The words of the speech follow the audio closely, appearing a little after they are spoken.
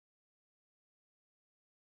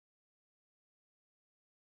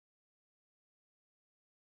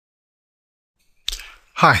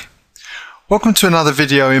Hi, welcome to another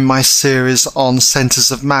video in my series on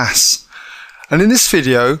centers of mass. And in this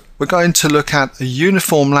video we're going to look at a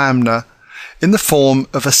uniform lambda in the form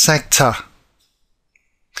of a sector.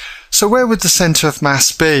 So where would the center of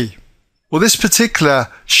mass be? Well, this particular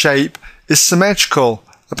shape is symmetrical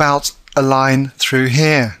about a line through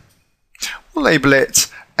here. We'll label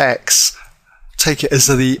it X. Take it as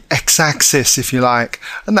the x-axis if you like,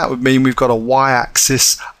 and that would mean we've got a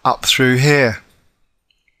y-axis up through here.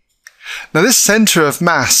 Now this center of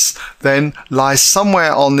mass then lies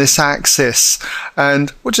somewhere on this axis,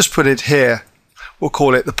 and we'll just put it here. We'll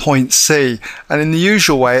call it the point C, and in the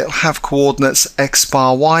usual way it'll have coordinates x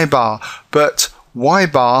bar, y bar, but y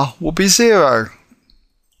bar will be 0.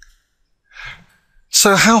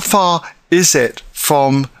 So how far is it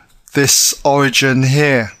from this origin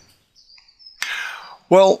here?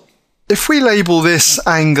 Well, if we label this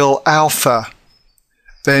angle alpha,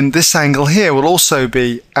 then this angle here will also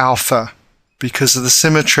be alpha because of the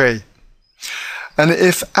symmetry. And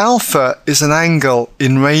if alpha is an angle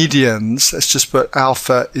in radians, let's just put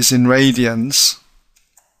alpha is in radians,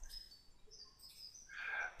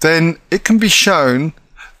 then it can be shown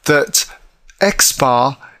that x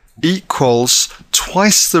bar equals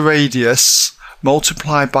twice the radius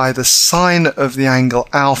multiplied by the sine of the angle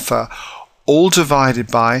alpha, all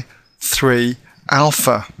divided by 3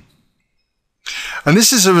 alpha. And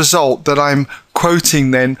this is a result that I'm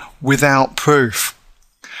quoting then without proof.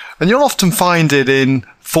 And you'll often find it in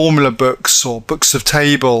formula books or books of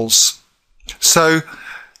tables. So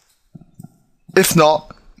if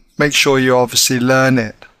not, make sure you obviously learn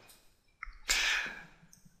it.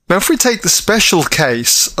 Now if we take the special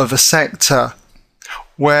case of a sector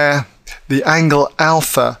where the angle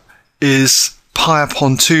alpha is pi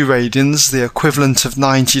upon 2 radians, the equivalent of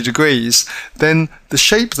 90 degrees, then the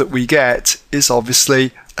shape that we get is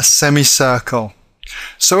obviously a semicircle.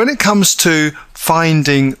 So when it comes to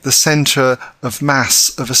finding the center of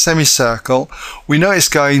mass of a semicircle, we know it's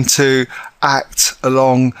going to act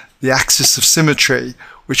along the axis of symmetry,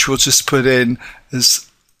 which we'll just put in as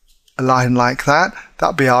a line like that.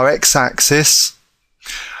 That'll be our x-axis.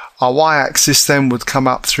 Our y-axis then would come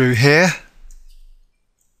up through here,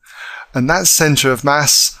 and that center of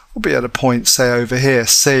mass will be at a point, say, over here,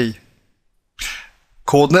 C.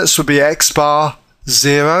 Coordinates would be x bar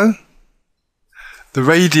 0. The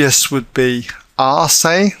radius would be r,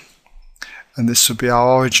 say, and this would be our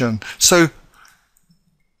origin. So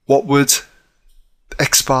what would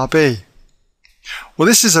x bar be? Well,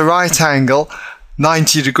 this is a right angle,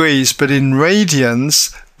 90 degrees, but in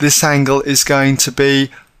radians, this angle is going to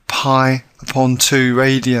be pi upon 2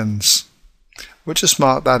 radians. We'll just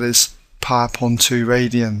mark that as pi upon 2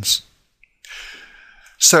 radians.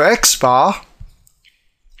 So x bar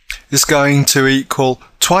is going to equal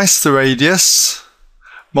twice the radius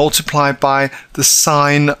multiplied by the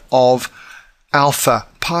sine of alpha,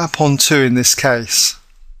 pi upon 2 in this case.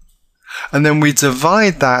 And then we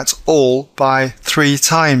divide that all by 3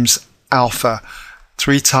 times alpha,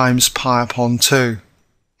 3 times pi upon 2.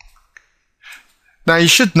 Now you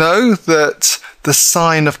should know that the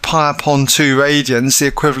sine of pi upon 2 radians, the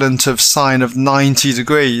equivalent of sine of 90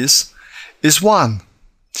 degrees, is 1.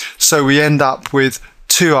 So we end up with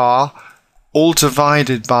 2r all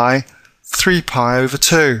divided by 3 pi over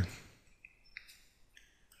 2.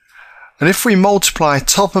 And if we multiply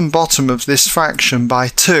top and bottom of this fraction by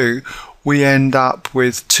 2, we end up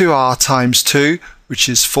with 2r times 2, which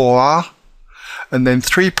is 4r, and then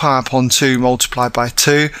 3 pi upon 2 multiplied by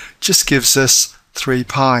 2 just gives us 3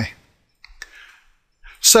 pi.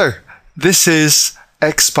 So this is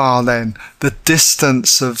x bar then, the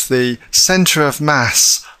distance of the center of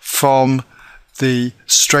mass from the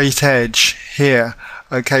straight edge here,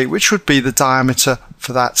 okay, which would be the diameter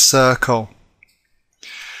for that circle.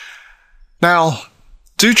 Now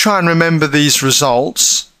do try and remember these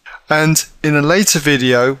results, and in a later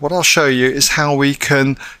video what I'll show you is how we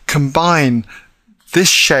can combine this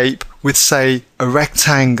shape with, say, a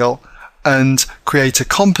rectangle and create a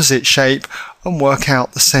composite shape and work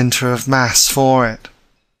out the center of mass for it.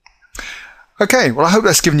 Okay, well I hope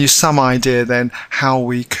that's given you some idea then how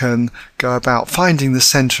we can go about finding the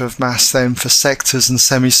center of mass then for sectors and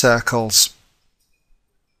semicircles.